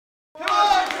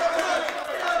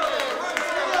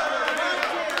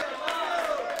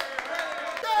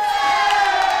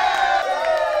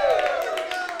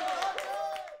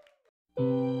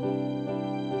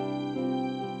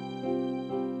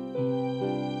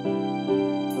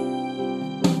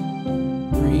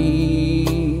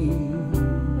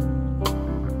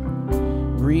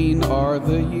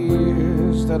the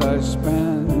years that I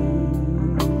spend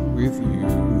with you.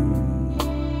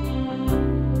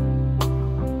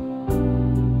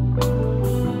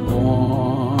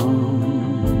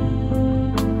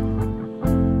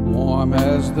 Warm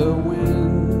as the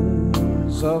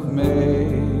winds of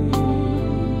May.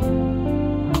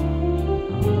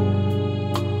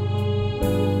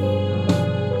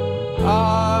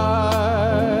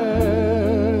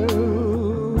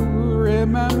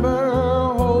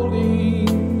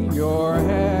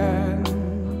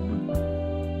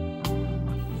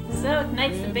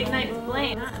 Tonight's the big night with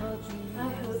Blaine. I hope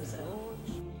so.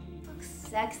 You look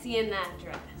sexy in that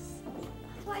dress.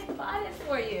 That's why I bought it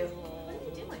for you. What are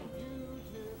you doing?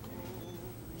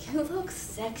 You look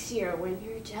sexier when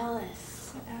you're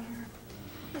jealous. Whatever.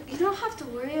 Look, you don't have to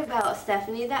worry about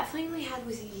Stephanie. That flame we had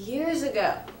was years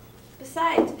ago.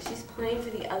 Besides, she's playing for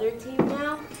the other team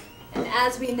now. And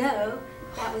as we know,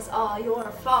 that was all your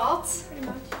fault. Pretty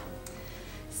much.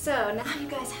 So now you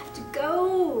guys have to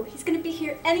go. He's gonna be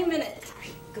here any minute.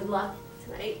 Good luck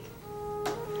tonight.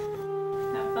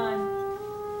 Have fun.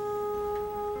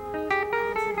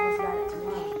 Let's about it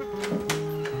tomorrow.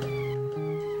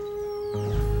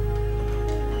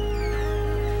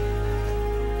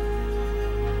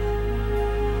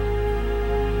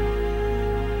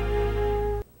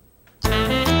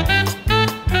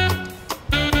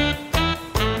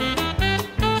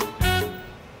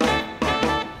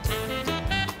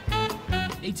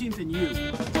 18th and U.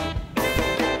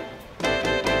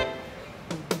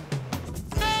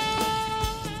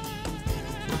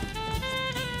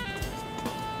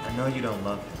 I know you don't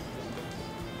love him.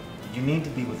 You need to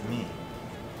be with me.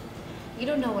 You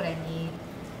don't know what I need.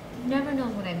 You've never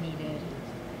known what I needed.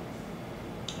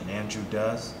 And Andrew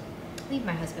does? Leave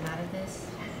my husband out of this.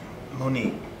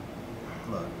 Monique,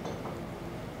 look.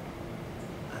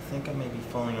 I think I may be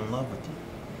falling in love with you.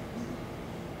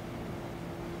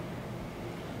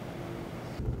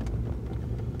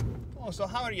 Oh, so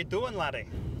how are you doing, laddie?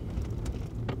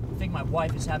 I think my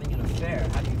wife is having an affair.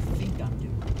 How do you think I'm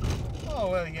doing?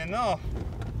 Oh, well, you know.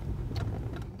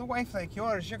 The wife like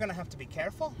yours, you're gonna have to be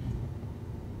careful.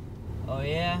 Oh,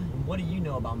 yeah? And what do you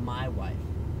know about my wife?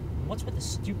 And what's with the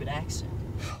stupid accent?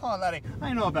 Oh, laddie,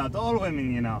 I know about all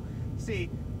women, you know. See,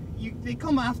 they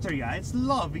come after you, it's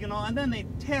love, you know, and then they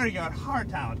tear your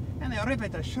heart out, and they rip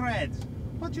it to shreds.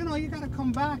 But, you know, you gotta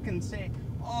come back and say,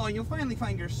 oh, you'll finally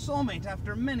find your soulmate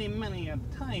after many, many a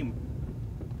time.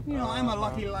 You know, I'm a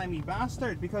lucky limey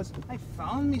bastard because I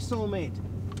found me soulmate.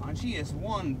 And she is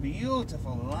one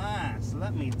beautiful lass,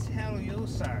 let me tell you,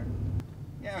 sir.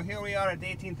 Yeah, here we are at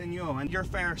 18th and U, and your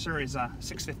fare, sir, is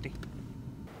 $6.50.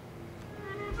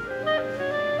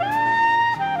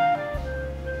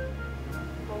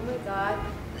 Oh my God,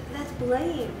 that's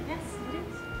Blaine. Yes, it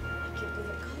is. I can't believe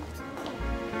it.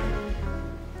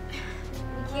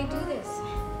 We can't do this.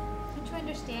 Don't you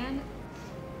understand?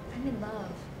 I'm in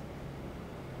love.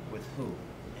 With who?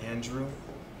 Andrew?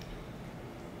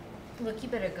 Look, you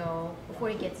better go before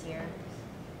he gets here.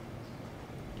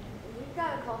 We've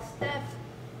got to call Steph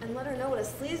and let her know what a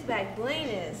sleazebag Blaine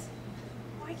is.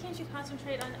 Why can't you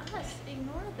concentrate on us?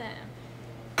 Ignore them.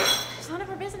 It's none of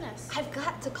our business. I've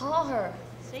got to call her.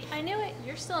 See, I knew it.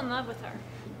 You're still in love with her.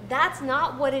 That's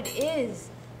not what it is.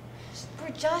 We're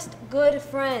just good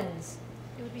friends.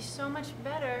 It would be so much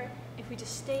better if we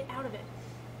just stayed out of it.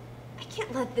 I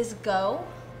can't let this go.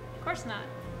 Of course not.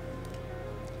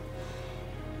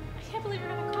 I can't believe you're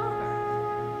gonna call her.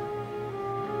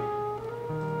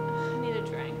 I need a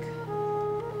drink.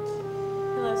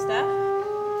 Hello, Steph.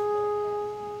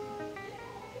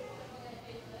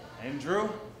 Andrew?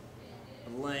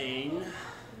 Blaine?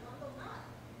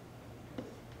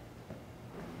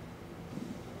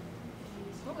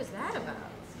 What was that about?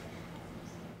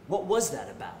 What was that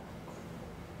about?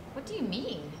 What do you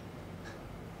mean?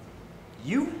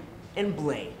 You and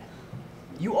Blaine.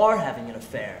 You are having an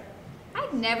affair.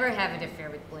 I'd never have an affair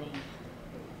with Blaine.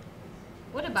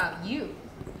 What about you?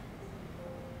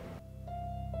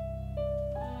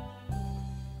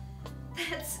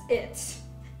 That's it.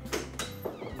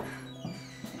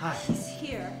 Hi. He's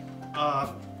here.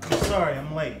 I'm sorry,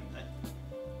 I'm late.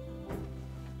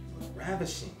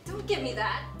 Ravishing. Don't give me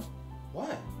that.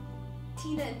 What?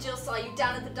 Tina and Jill saw you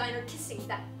down at the diner kissing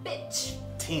that bitch.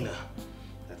 Tina,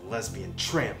 that lesbian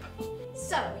tramp.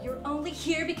 So, you're only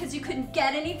here because you couldn't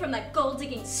get any from that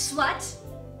gold-digging slut?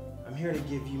 I'm here to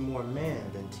give you more man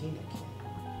than Tina can.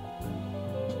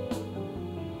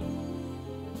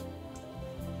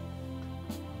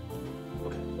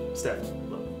 Okay, Steph,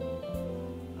 look.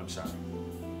 I'm sorry.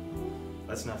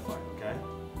 Let's not fight, okay?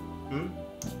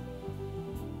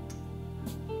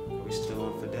 Are we still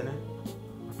on for dinner?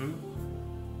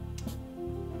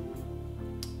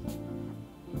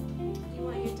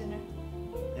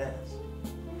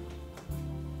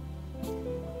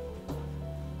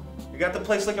 got the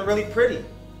place looking really pretty.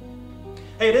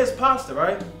 Hey, it is pasta,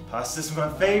 right? Pasta's my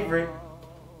favorite.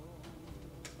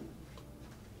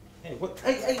 Hey, what?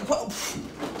 Hey, what?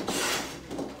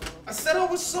 I said I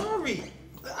was sorry.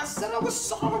 I said I was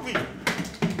sorry.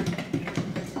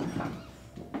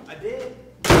 I did.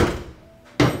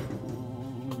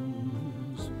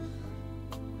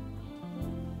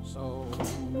 So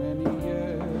many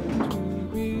yet to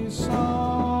be sung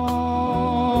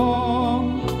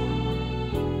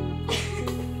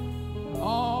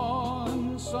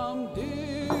on some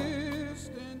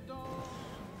distant dawn.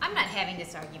 I'm not having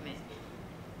this argument.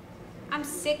 I'm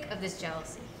sick of this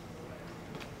jealousy.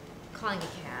 Calling a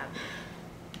cab.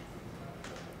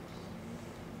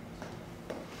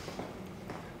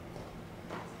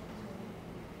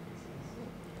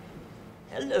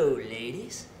 Hello,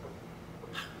 ladies.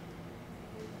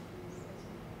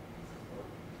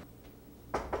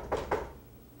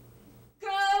 Go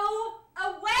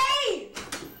away!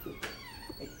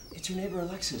 Hey, it's your neighbor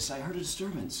Alexis. I heard a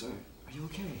disturbance. Are you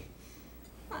okay?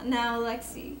 Not now,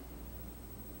 Lexi.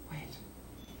 Wait.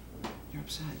 You're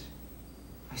upset.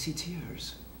 I see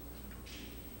tears.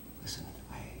 Listen,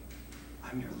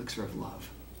 I'm your elixir of love.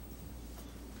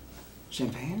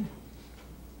 Champagne?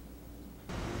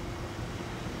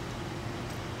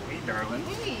 Hey, darling.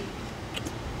 Hey,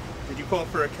 Did you call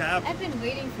for a cab? I've been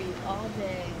waiting for you all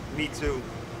day. Me too.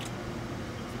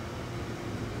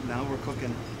 Now we're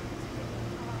cooking.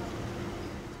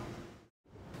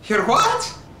 You're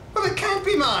what? Well, it can't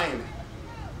be mine.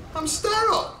 I'm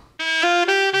sterile.